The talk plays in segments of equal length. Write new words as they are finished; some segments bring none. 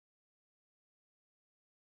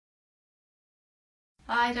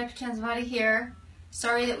Hi, Dr. Tansavatdi here.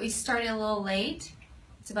 Sorry that we started a little late.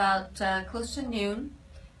 It's about close to noon,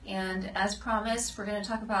 and as promised, we're going to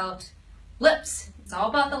talk about lips. It's all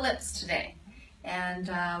about the lips today. And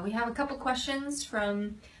we have a couple questions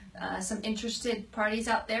from some interested parties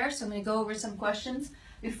out there, so I'm going to go over some questions.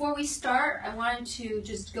 Before we start, I wanted to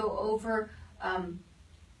just go over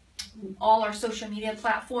all our social media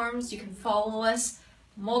platforms. You can follow us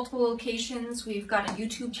multiple locations. We've got a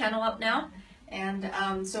YouTube channel up now. And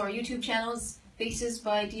so our YouTube channel is Faces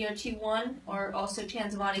by DRT1, or also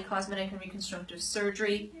Tansavatdi Cosmetic and Reconstructive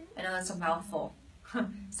Surgery. I know that's a mouthful.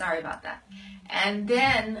 Sorry about that. And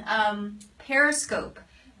then Periscope.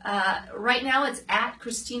 Right now it's at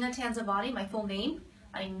Kristina Tansavatdi, my full name.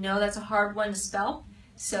 I know that's a hard one to spell.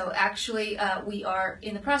 So actually we are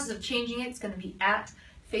in the process of changing it. It's going to be at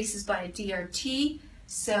Faces by DRT.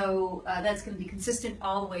 So that's going to be consistent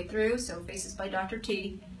all the way through. So Faces by Dr.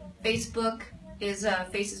 T. Facebook is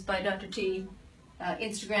Faces by Dr. T.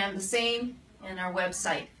 Instagram the same, and our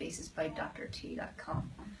website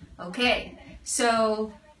facesbydrt.com. Okay,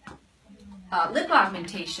 so lip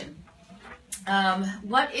augmentation.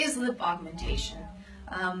 What is lip augmentation?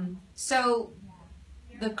 So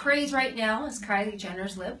the craze right now is Kylie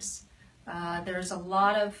Jenner's lips. There's a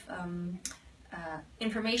lot of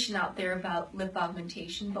information out there about lip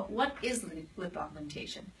augmentation, but what is lip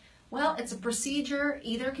augmentation? Well, it's a procedure,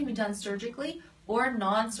 either can be done surgically or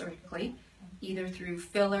non-surgically, either through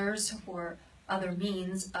fillers or other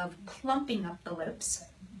means of plumping up the lips.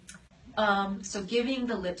 So giving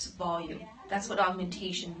the lips volume. That's what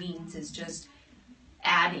augmentation means, is just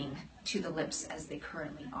adding to the lips as they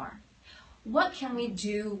currently are. What can we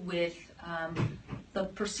do with the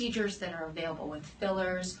procedures that are available with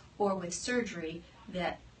fillers or with surgery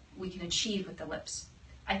that we can achieve with the lips?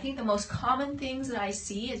 I think the most common things that I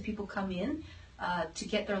see as people come in to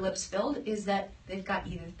get their lips filled is that they've got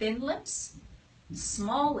either thin lips,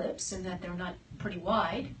 small lips in that they're not pretty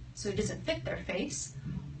wide, so it doesn't fit their face,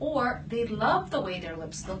 or they love the way their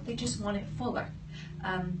lips look, they just want it fuller.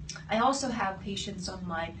 I also have patients on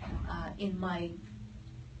my in my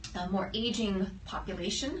more aging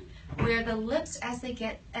population where the lips, as you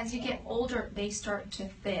get older, they start to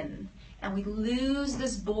thin. And we lose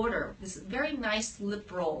this border, this very nice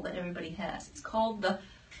lip roll that everybody has. It's called the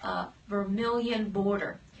vermilion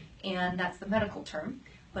border, and that's the medical term.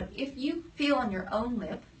 But if you feel on your own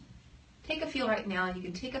lip, take a feel right now. You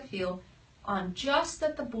can take a feel on just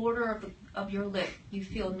at the border of your lip. You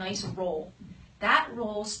feel a nice roll. That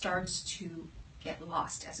roll starts to get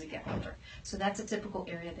lost as we get older. So that's a typical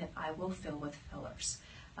area that I will fill with fillers.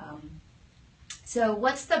 So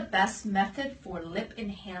what's the best method for lip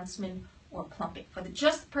enhancement or plumping? For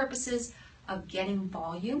just the purposes of getting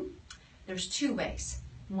volume, there's two ways.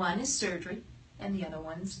 One is surgery and the other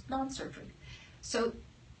one's non-surgery. So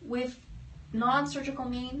with non-surgical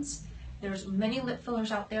means, there's many lip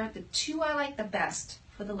fillers out there. The two I like the best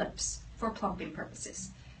for the lips for plumping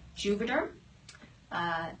purposes. Juvederm,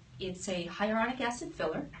 it's a hyaluronic acid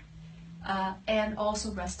filler, and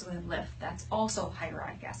also Restylane Lift. That's also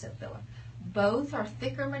hyaluronic acid filler. Both are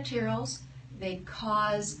thicker materials. They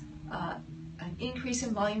cause an increase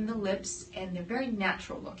in volume in the lips, and they're very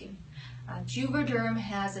natural looking. Juvederm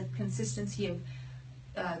has a consistency of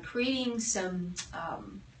creating some,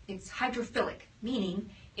 it's hydrophilic, meaning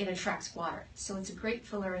it attracts water. So it's a great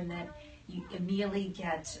filler in that you immediately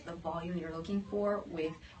get the volume you're looking for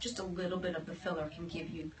with just a little bit of the filler can give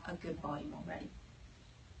you a good volume already.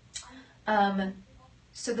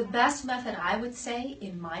 So the best method I would say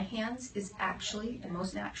in my hands is actually, and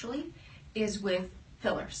most naturally, is with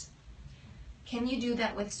fillers. Can you do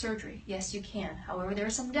that with surgery? Yes, you can. However,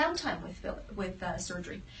 there's some downtime with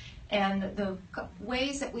surgery. And the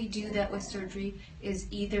ways that we do that with surgery is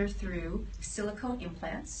either through silicone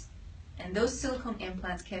implants, and those silicone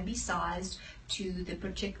implants can be sized to the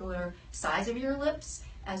particular size of your lips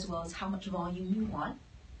as well as how much volume you want.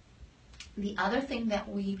 The other thing that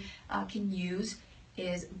we can use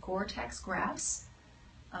is Gore-Tex grafts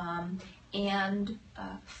and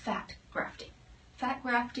fat grafting. Fat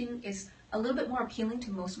grafting is a little bit more appealing to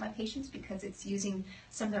most of my patients because it's using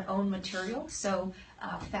some of their own material, so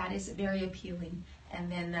fat is very appealing. And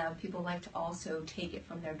then people like to also take it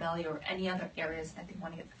from their belly or any other areas that they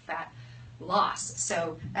want to get the fat loss.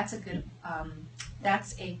 So that's a good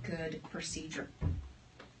procedure.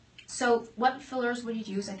 So what fillers would you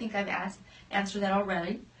use? I think I've answered that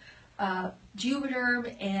already.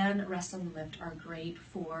 Juvederm and Restylane Lift are great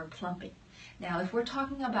for plumping. Now, if we're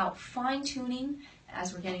talking about fine-tuning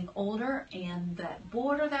as we're getting older, and that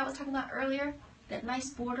border that I was talking about earlier, that nice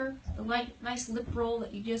border, the nice lip roll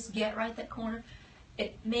that you just get right at that corner,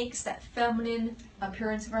 it makes that feminine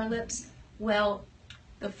appearance of our lips? Well,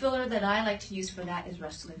 the filler that I like to use for that is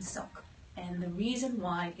Restylane Silk. And the reason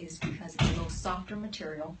why is because it's a little softer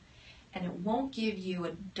material and it won't give you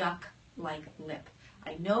a duck-like lip.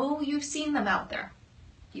 I know you've seen them out there.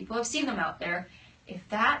 People have seen them out there. If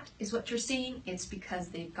that is what you're seeing, it's because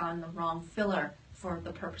they've gotten the wrong filler for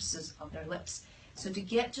the purposes of their lips. So to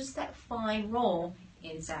get just that fine roll,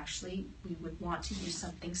 is actually, we would want to use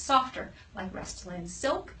something softer, like Restylane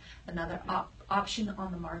Silk. Another option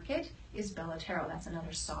on the market is Bellatero. That's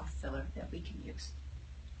another soft filler that we can use.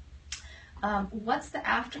 What's the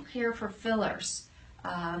aftercare for fillers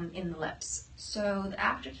in the lips? So the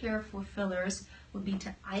aftercare for fillers would be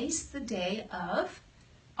to ice the day of,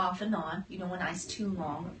 off and on. You don't want to ice too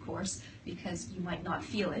long, of course, because you might not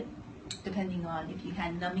feel it, depending on if you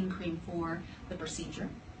had numbing cream for the procedure.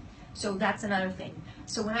 So that's another thing.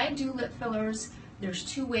 So when I do lip fillers, there's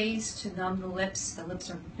two ways to numb the lips. The lips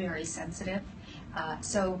are very sensitive.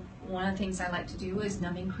 So one of the things I like to do is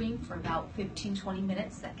numbing cream for about 15-20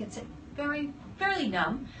 minutes. That gets it fairly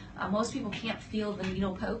numb. Most people can't feel the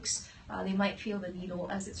needle pokes. They might feel the needle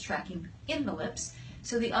as it's tracking in the lips.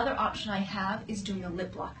 So the other option I have is doing a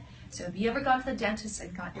lip lock. So if you ever gone to the dentist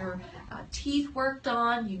and got your teeth worked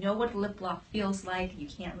on, you know what a lip lock feels like. You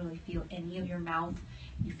can't really feel any of your mouth.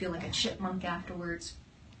 You feel like a chipmunk afterwards.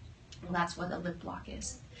 Well, that's what a lip lock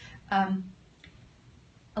is. A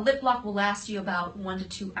lip lock will last you about 1 to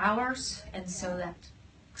 2 hours, and so that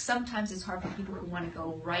sometimes it's hard for people who want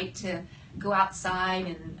to go outside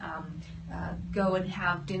and go and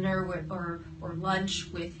have dinner or lunch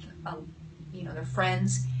with their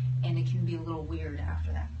friends, and it can be a little weird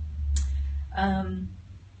after that.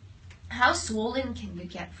 How swollen can you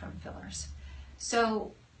get from fillers?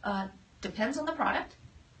 So depends on the product,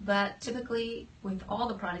 but typically with all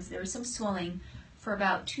the products there is some swelling for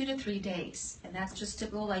about 2 to 3 days, and that's just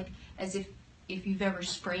typical, like as if you've ever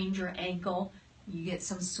sprained your ankle, you get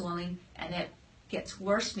some swelling and it gets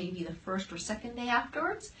worse maybe the first or second day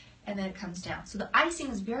afterwards, and then it comes down. So the icing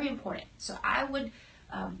is very important. So I would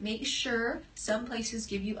make sure, some places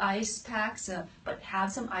give you ice packs, but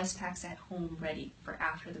have some ice packs at home ready for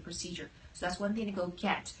after the procedure. So that's one thing to go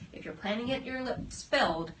get. If you're planning to get your lips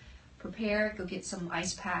filled, prepare, go get some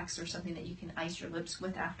ice packs or something that you can ice your lips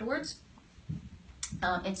with afterwards.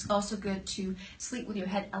 It's also good to sleep with your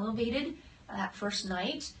head elevated that first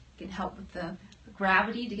night. It can help with the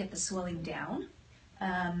gravity to get the swelling down.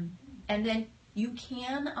 And then you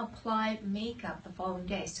can apply makeup the following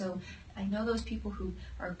day. So I know those people who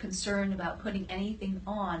are concerned about putting anything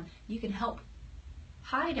on. You can help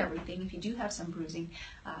hide everything if you do have some bruising,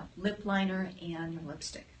 lip liner and your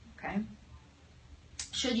lipstick, okay?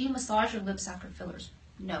 Should you massage your lips after fillers?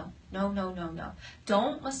 No, no, no, no, no.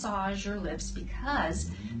 Don't massage your lips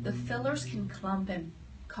because the fillers can clump and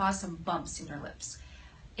cause some bumps in your lips.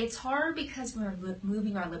 It's hard because we're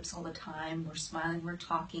moving our lips all the time, we're smiling, we're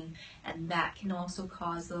talking, and that can also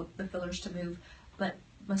cause the fillers to move, but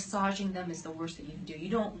massaging them is the worst that you can do. You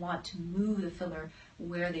don't want to move the filler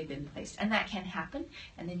where they've been placed, and that can happen,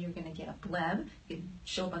 and then you're going to get a bleb. It can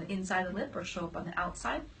show up on the inside of the lip or show up on the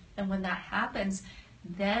outside, and when that happens,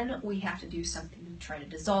 then we have to do something to try to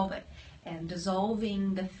dissolve it. And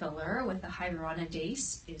dissolving the filler with a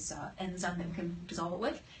hyaluronidase is an enzyme that we can dissolve it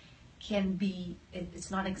with. It's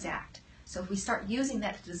not exact. So if we start using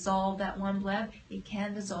that to dissolve that one bleb, it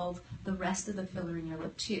can dissolve the rest of the filler in your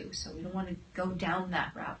lip too. So we don't want to go down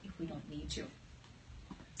that route if we don't need to.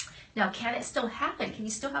 Now, can it still happen? Can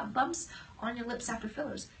you still have bumps on your lips after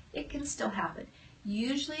fillers? It can still happen.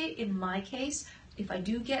 Usually, in my case, if I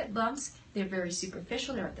do get bumps, they're very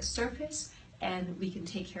superficial, they're at the surface, and we can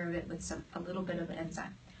take care of it with a little bit of an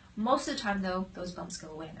enzyme. Most of the time, though, those bumps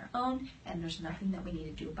go away on their own, and there's nothing that we need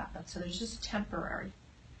to do about them. So they're just temporary.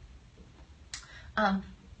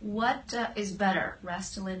 What is better,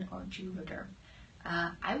 Restylane or Juvederm?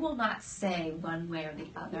 I will not say one way or the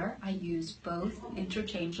other. I use both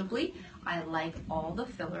interchangeably. I like all the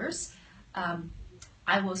fillers.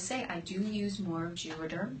 I will say I do use more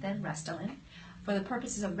Juvederm than Restylane. For the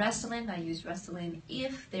purposes of Restylane, I use Restylane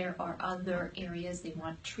if there are other areas they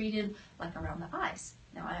want treated, like around the eyes.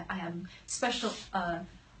 Now, I have special,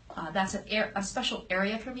 that's a special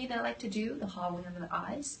area for me that I like to do, the hollowing under the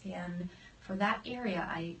eyes, and for that area,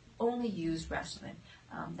 I only use Restylane.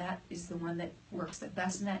 That is the one that works the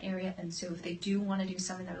best in that area, and so if they do want to do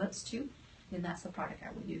some in their lips too, then that's the product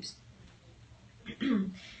I would use.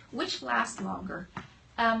 Which lasts longer?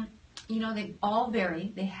 They all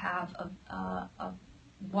vary. They have a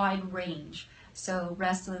wide range. So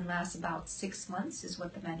Restylane lasts about 6 months is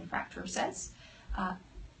what the manufacturer says.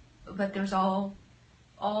 But there's all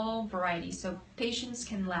all varieties. So patients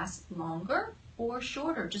can last longer or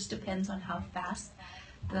shorter, just depends on how fast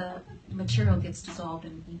the material gets dissolved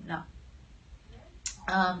and eaten up.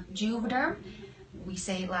 Juvederm, we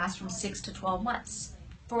say it lasts from 6 to 12 months.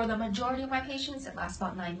 For the majority of my patients, it lasts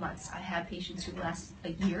about 9 months. I had patients who last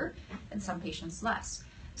a year and some patients less.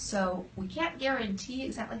 So we can't guarantee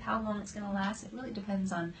exactly how long it's going to last. It really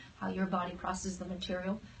depends on how your body processes the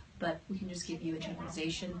material, but we can just give you a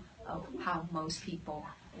generalization of how most people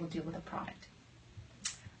will deal with a product.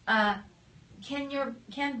 Can you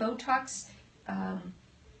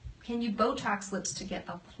Botox lips to get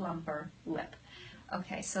a plumper lip?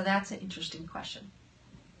 Okay, so that's an interesting question.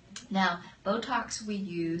 Now, Botox we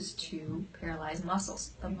use to paralyze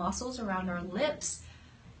muscles. The muscles around our lips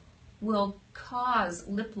will cause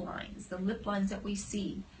lip lines. The lip lines that we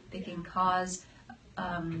see, they can cause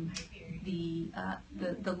the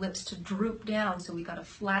lips to droop down, so we got a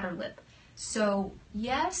flatter lip. So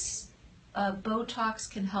yes, Botox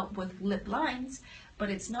can help with lip lines, but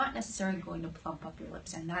it's not necessarily going to plump up your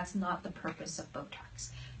lips, and that's not the purpose of Botox.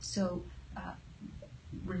 So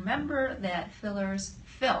remember that fillers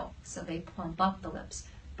fill, so they plump up the lips.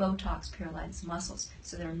 Botox paralyzes muscles,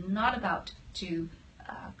 so they're not about to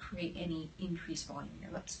create any increased volume in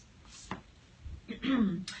your lips.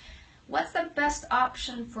 What's the best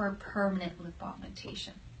option for a permanent lip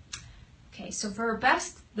augmentation? Okay, so for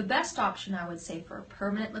the best option I would say for a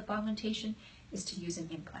permanent lip augmentation is to use an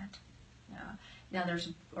implant. Now there's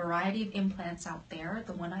a variety of implants out there.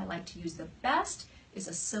 The one I like to use the best is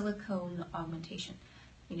a silicone augmentation.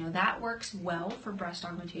 You know, that works well for breast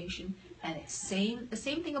augmentation, and the same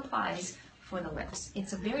thing applies for the lips.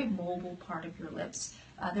 It's a very mobile part of your lips.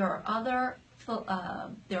 There are other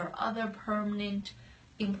permanent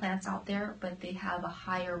implants out there, but they have a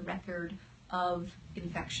higher record of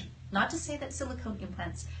infection. Not to say that silicone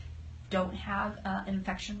implants don't have an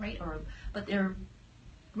infection rate, but they're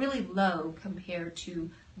really low compared to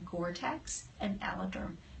Gore-Tex and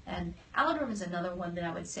Alloderm. And Alloderm is another one that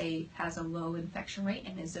I would say has a low infection rate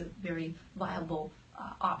and is a very viable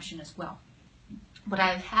option as well. But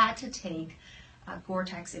I've had to take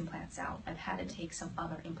Gore-Tex implants out. I've had to take some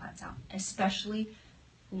other implants out, especially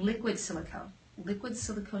liquid silicone. Liquid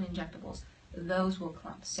silicone injectables, those will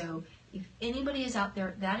clump. So if anybody is out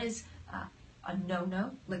there, that is a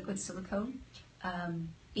no-no, liquid silicone.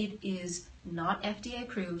 It is not FDA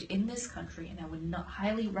approved in this country, and I would not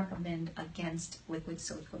highly recommend against liquid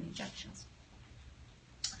silicone injections.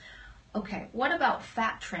 Okay, what about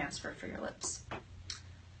fat transfer for your lips?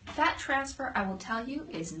 Fat transfer, I will tell you,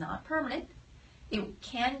 is not permanent. It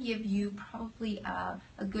can give you probably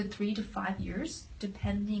a good 3 to 5 years,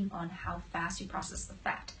 depending on how fast you process the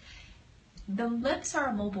fat. The lips are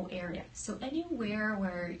a mobile area, so anywhere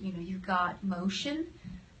where you've got motion,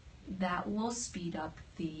 that will speed up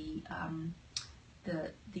the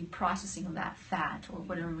processing of that fat or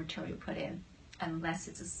whatever material you put in, unless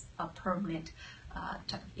it's a permanent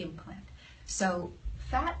type of implant. So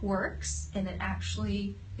fat works, and it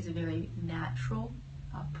actually is a very natural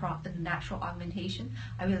augmentation.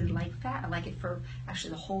 I really like fat. I like it for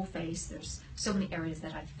actually the whole face. There's so many areas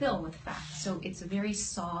that I fill with fat, so it's a very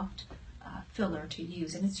soft filler to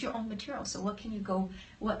use, and it's your own material. So what can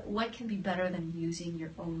be better than using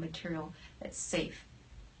your own material that's safe?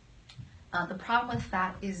 The problem with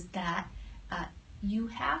fat is that we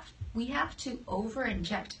have to over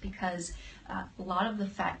inject because a lot of the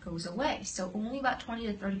fat goes away. So only about 20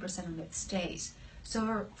 to 30% of it stays.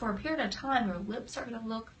 So for a period of time, your lips are going to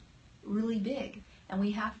look really big, and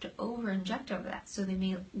we have to over inject over that, so they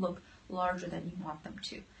may look larger than you want them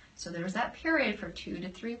to. So there's that period for 2 to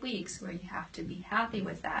 3 weeks where you have to be happy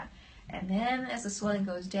with that. And then as the swelling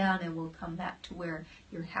goes down, it will come back to where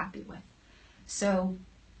you're happy with. So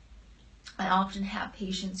I often have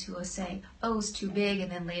patients who will say, oh, it's too big,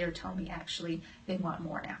 and then later tell me actually they want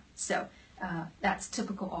more now. So that's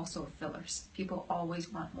typical also of fillers. People always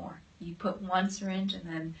want more. You put one syringe and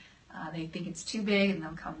then they think it's too big, and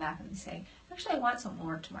they'll come back and say, actually I want some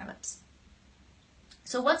more to my lips.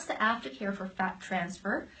 So what's the aftercare for fat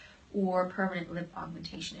transfer or permanent lip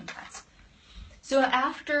augmentation implants? So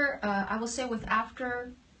after, I will say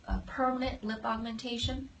after permanent lip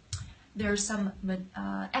augmentation, there's some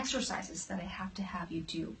exercises that I have to have you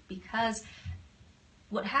do, because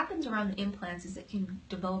what happens around the implants is it can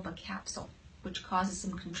develop a capsule, which causes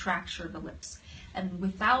some contracture of the lips. And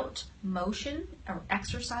without motion or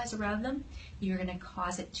exercise around them, you're going to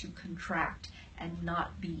cause it to contract and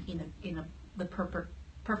not be in the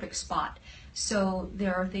perfect spot. So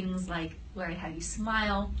there are things like where I have you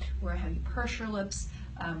smile, where I have you purse your lips,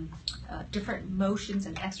 different motions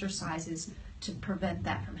and exercises to prevent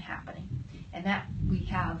that from happening. And that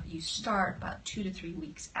you start about 2 to 3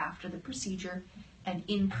 weeks after the procedure, and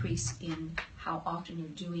increase in how often you're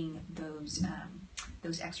doing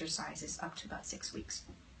those exercises up to about 6 weeks.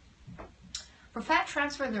 For fat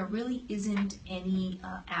transfer, there really isn't any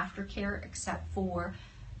aftercare except for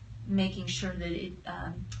making sure that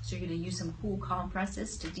so you're going to use some cool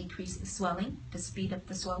compresses to decrease the swelling, to speed up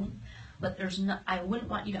the swelling. But I wouldn't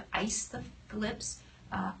want you to ice the lips.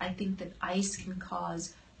 I think that ice can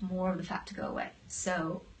cause more of the fat to go away.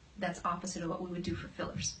 So that's opposite of what we would do for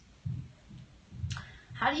fillers.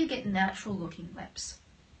 How do you get natural looking lips?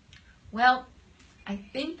 Well, I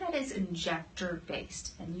think that is injector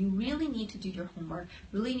based, and you really need to do your homework,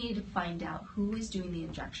 really need to find out who is doing the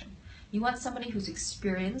injection. You want somebody who's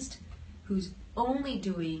experienced, who's only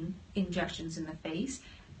doing injections in the face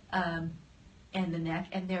and the neck,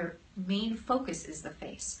 and their main focus is the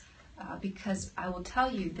face. Because I will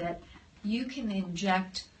tell you that you can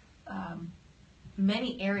inject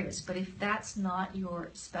many areas, but if that's not your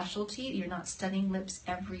specialty, you're not studying lips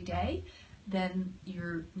every day, then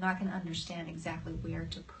you're not going to understand exactly where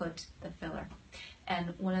to put the filler.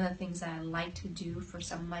 And one of the things that I like to do for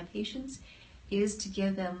some of my patients is to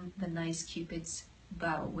give them the nice Cupid's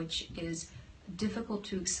bow, which is difficult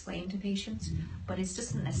to explain to patients, but it's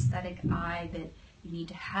just an aesthetic eye that you need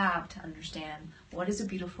to have to understand what is a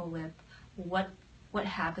beautiful lip, what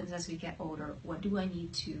happens as we get older, what do I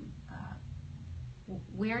need to,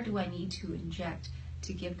 where do I need to inject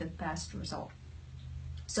to give the best result.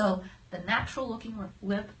 So the natural looking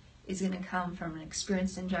lip is going to come from an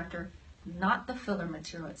experienced injector, not the filler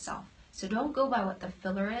material itself. So don't go by what the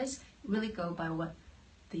filler is, really go by what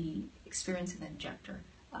the experience of the injector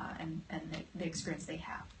and the experience they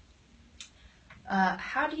have.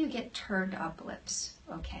 How do you get turned up lips?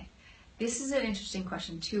 Okay, this is an interesting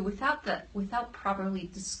question too. Without properly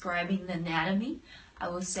describing the anatomy, I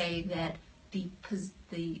will say that the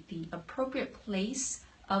appropriate place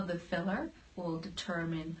of the filler will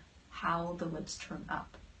determine how the lips turn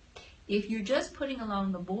up. If you're just putting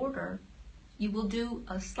along the border, you will do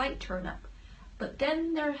a slight turn up, but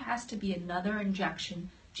then there has to be another injection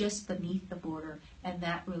just beneath the border, and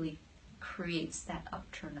that really creates that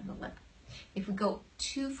upturn of the lip. If we go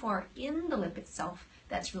too far in the lip itself,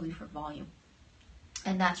 that's really for volume,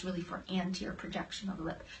 and that's really for anterior projection of the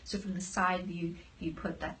lip. So from the side view, if you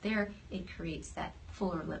put that there, it creates that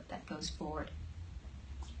fuller lip that goes forward.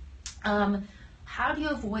 How do you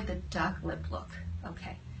avoid the duck lip look?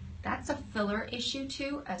 Okay, that's a filler issue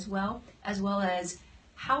too, as well as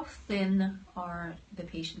how thin are the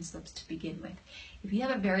patient's lips to begin with. If you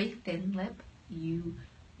have a very thin lip, you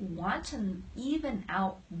want to even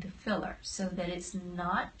out the filler so that it's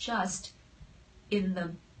not just in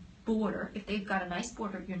the border. If they've got a nice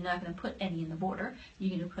border, you're not going to put any in the border.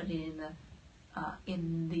 You're going to put it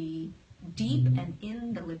in the deep and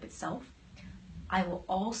in the lip itself. I will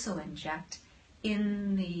also inject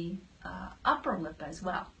in the upper lip as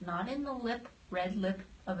well, not in the lip, red lip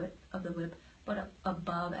of the lip, but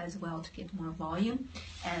above as well to get more volume,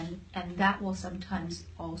 and that will sometimes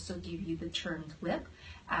also give you the turned lip,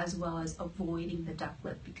 as well as avoiding the duck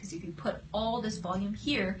lip, because if you put all this volume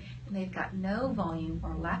here and they've got no volume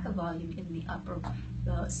or lack of volume in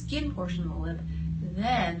the skin portion of the lip,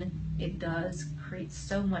 then it does create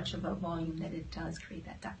so much of a volume that it does create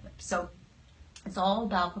that duck lip. So it's all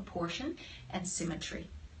about proportion and symmetry.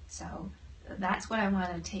 So that's what I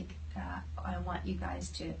want to take. I want you guys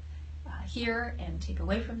to hear and take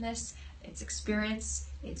away from this. It's experience.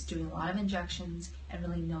 It's doing a lot of injections and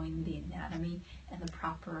really knowing the anatomy and the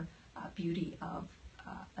proper beauty of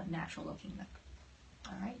a natural-looking lip.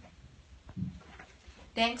 All right.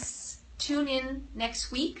 Thanks. Tune in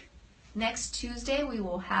next week. Next Tuesday we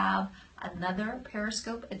will have another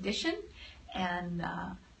Periscope edition, and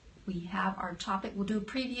we have our topic. We'll do a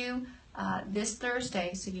preview this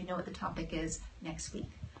Thursday, so you know what the topic is next week.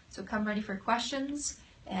 So come ready for questions.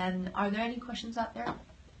 And are there any questions out there?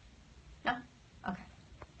 No?